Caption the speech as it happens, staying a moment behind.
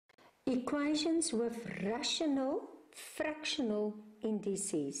Equations with rational fractional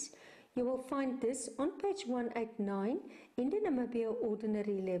indices. You will find this on page 189 in the Namibian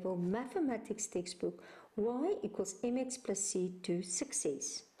Ordinary Level Mathematics textbook, y equals mx plus c to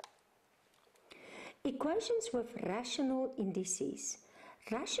success. Equations with rational indices.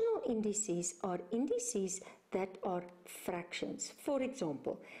 Rational indices are indices that are fractions. For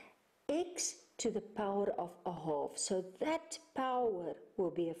example, x to the power of a half, so that power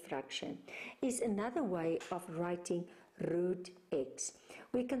will be a fraction, is another way of writing root x.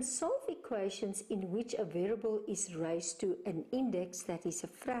 We can solve equations in which a variable is raised to an index that is a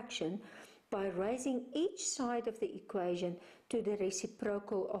fraction by raising each side of the equation to the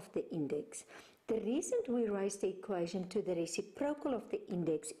reciprocal of the index. The reason we raise the equation to the reciprocal of the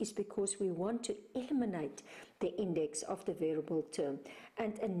index is because we want to eliminate the index of the variable term,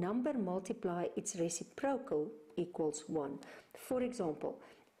 and a number multiply its reciprocal equals 1. For example,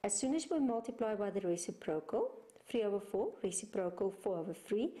 as soon as we multiply by the reciprocal, 3 over 4, reciprocal 4 over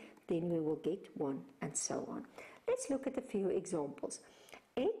 3, then we will get 1, and so on. Let's look at a few examples.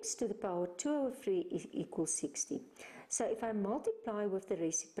 X to the power 2 over 3 is equals 60. So if I multiply with the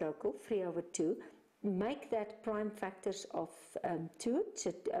reciprocal, 3 over 2, make that prime factors of 2,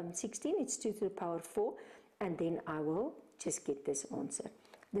 so 16, it's 2 to the power 4, and then I will just get this answer.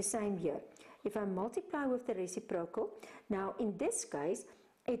 The same here. If I multiply with the reciprocal, now in this case,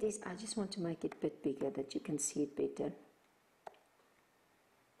 it is, I just want to make it a bit bigger that you can see it better.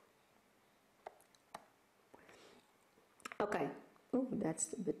 Okay. Oh,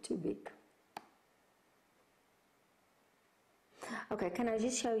 that's a bit too big. Okay, can I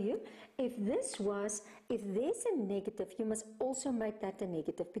just show you? If there's a negative, you must also make that a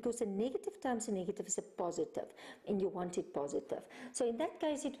negative, because a negative times a negative is a positive, and you want it positive. So in that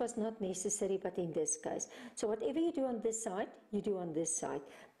case, it was not necessary, but in this case. So whatever you do on this side, you do on this side.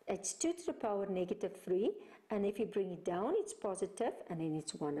 It's 2 to the power negative 3, and if you bring it down, it's positive, and then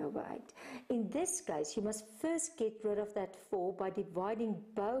it's 1 over 8. In this case, you must first get rid of that 4 by dividing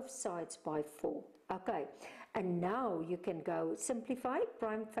both sides by 4. Okay, and now you can go simplify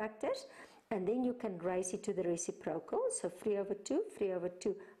prime factors, and then you can raise it to the reciprocal. So 3 over 2, 3 over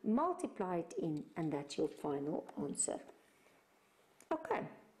 2, multiply it in, and that's your final answer. Okay,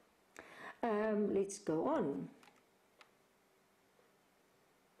 let's go on.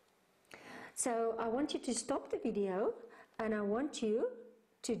 So I want you to stop the video, and I want you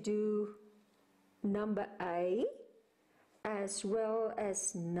to do number A as well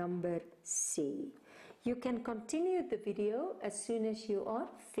as number C. You can continue the video as soon as you are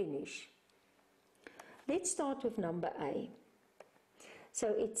finished. Let's start with number A.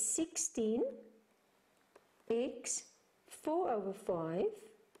 So it's 16x 4 over 5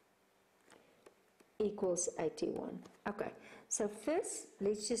 equals 81. Okay, so first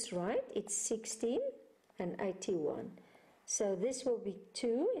let's just write it's 16 and 81. So this will be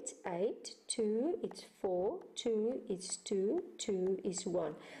 2, it's 8, 2, it's 4, 2, it's 2, 2 is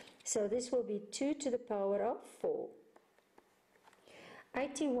 1. So this will be 2 to the power of 4.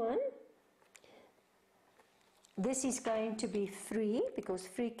 81, this is going to be 3, because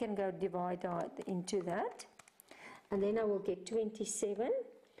 3 can go divide into that. And then I will get 27.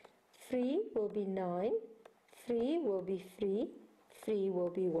 3 will be 9, 3 will be 3, 3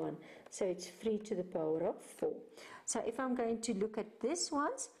 will be 1. So it's 3 to the power of 4. So if I'm going to look at this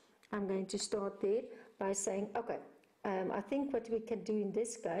ones, I'm going to start there by saying, okay, I think what we can do in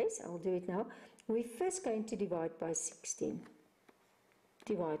this case, I'll do it now, we're first going to divide by 16.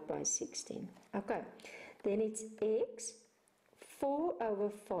 Divide by 16. Okay, then it's x 4 over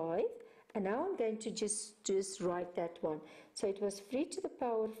 5. And now I'm going to just write that one. So it was 3 to the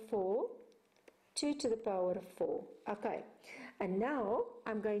power 4, 2 to the power of 4. Okay. And now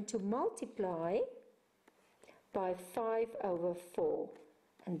I'm going to multiply by 5 over 4.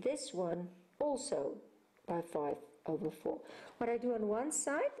 And this one also by 5 over 4. What I do on one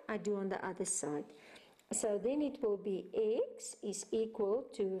side, I do on the other side. So then it will be x is equal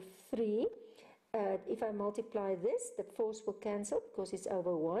to 3. If I multiply this, the 4's will cancel because it's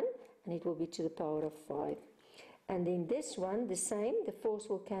over 1, and it will be to the power of 5. And then this one, the same, the 4's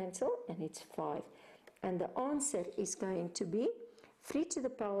will cancel, and it's 5. And the answer is going to be 3 to the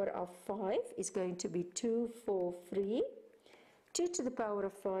power of 5 is going to be 243. 2 to the power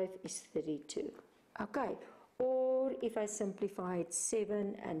of 5 is 32. Okay, or if I simplify it,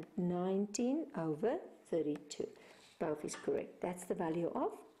 7 and 19 over 32. Both is correct. That's the value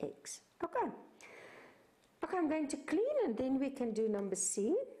of x. Okay. Okay, I'm going to clean, and then we can do number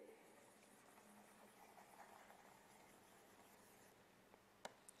C.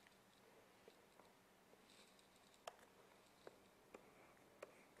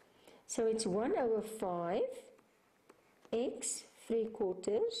 So it's 1 over 5 x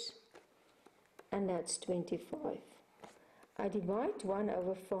 3/4, and that's 25. I divide 1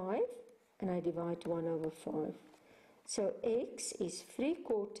 over 5 and I divide 1 over 5. So x is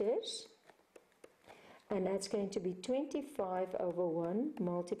 3/4, and that's going to be 25 over 1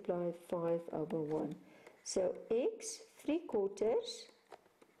 multiplied 5 over 1. So x 3/4,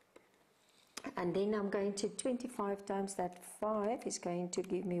 and then I'm going to 25 times that 5 is going to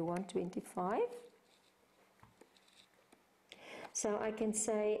give me 125. So I can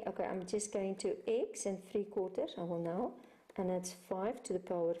say, okay, I'm just going to x and 3/4, I will know, and that's 5 to the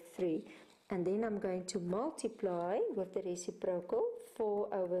power 3. And then I'm going to multiply with the reciprocal,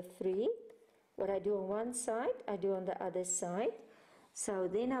 4 over 3. What I do on one side, I do on the other side. So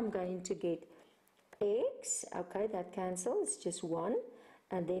then I'm going to get x, okay, that cancels, it's just 1.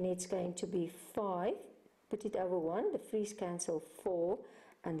 And then it's going to be 5, put it over 1, the 3's cancel 4.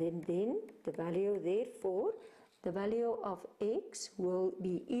 And then the value, therefore, the value of x will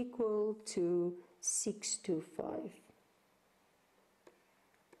be equal to 625.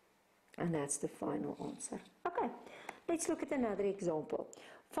 And that's the final answer. Okay, let's look at another example.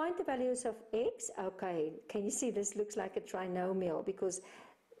 Find the values of x. Okay, can you see this looks like a trinomial because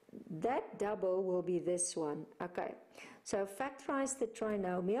that double will be this one. Okay, so factorize the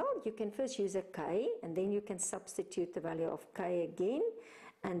trinomial. You can first use a k, and then you can substitute the value of k again,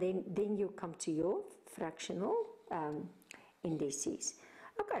 and then you come to your fractional indices.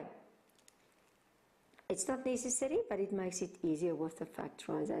 Okay, it's not necessary, but it makes it easier with the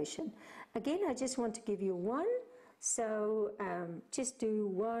factorization. Again, I just want to give you one, so just do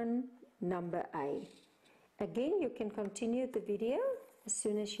one number a. Again, you can continue the video as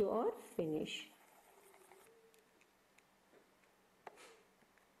soon as you are finished.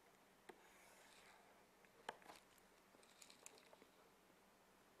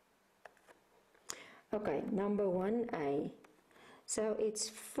 Okay, number 1a. So it's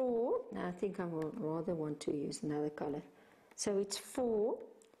 4, now I think I will rather want to use another color. So it's 4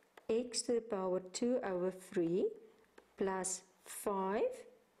 x to the power 2 over 3 plus 5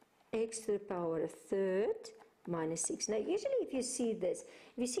 x to the power a third minus 6. Now usually if you see this,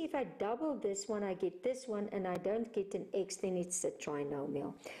 if I double this one, I get this one, and I don't get an x, then it's a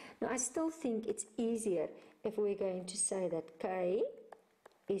trinomial. Now I still think it's easier if we're going to say that k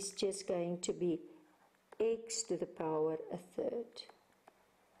is just going to be x to the power a third.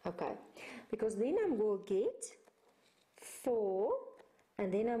 Okay, because then I will get 4,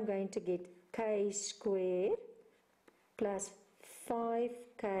 and then I'm going to get k squared plus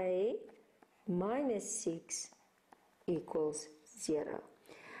 5k minus 6 equals 0.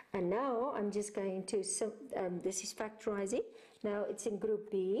 And now I'm just going to, this is factorizing. Now it's in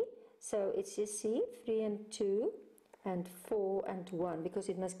group B, so it's just see 3 and 2 and 4 and 1, because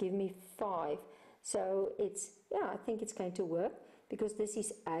it must give me 5. So it's, yeah, I think it's going to work, because this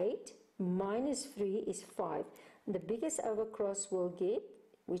is 8 minus 3 is 5. And the biggest overcross we'll get,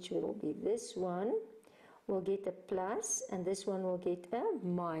 which will be this one, will get a plus, and this one will get a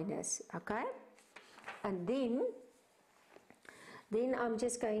minus, okay? And then I'm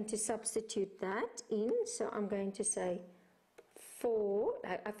just going to substitute that in, so I'm going to say 4,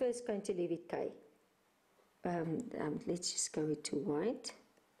 I'm first going to leave it k. Let's just go to white.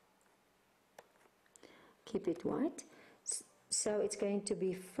 Keep it white. So it's going to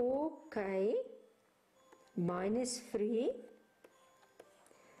be 4k minus 3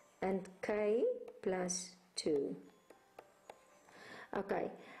 and k plus 2.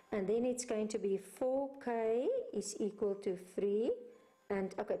 Okay, and then it's going to be 4k is equal to 3,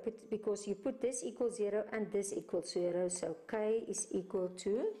 and okay, because you put this equals 0 and this equals 0, so k is equal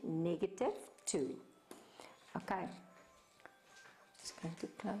to negative 2. Okay, just going to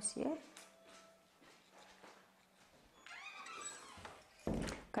close here.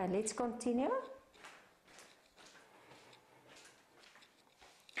 Okay, let's continue.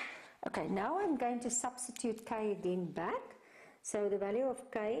 Okay, now I'm going to substitute k again back. So the value of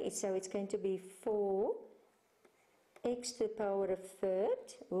k is, so it's going to be 4 x to the power a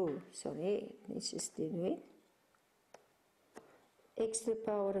third. Oh, sorry, let's just do it. X to the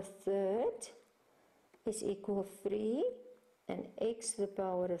power a third is equal 3, and x to the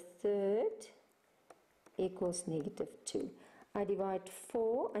power a third equals negative 2. I divide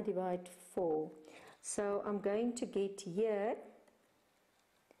 4, I divide 4. So I'm going to get here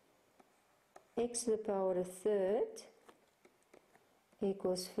x to the power a third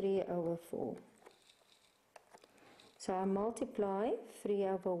equals 3 over 4. So I multiply 3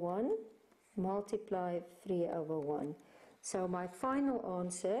 over 1, multiply 3 over 1. So my final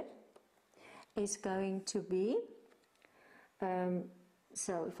answer is going to be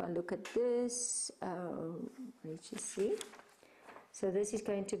So if I look at this, let's just see. So this is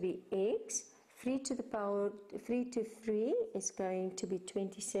going to be x. 3 to the power 3 to 3 is going to be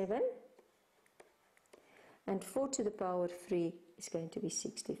 27, and 4 to the power 3 is going to be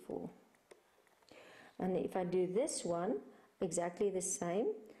 64. And if I do this one exactly the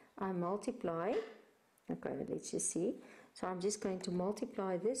same, I multiply. Okay, let's just see. So I'm just going to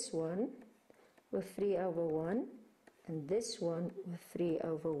multiply this one with 3 over 1 and this one with 3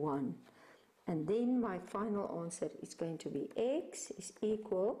 over 1. And then my final answer is going to be x is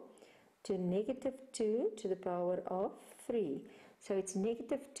equal to negative 2 to the power of 3. So it's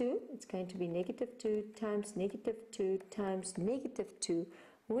negative 2, it's going to be negative 2 times negative 2 times negative 2,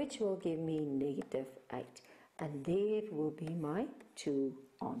 which will give me negative 8. And there will be my two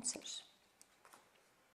answers.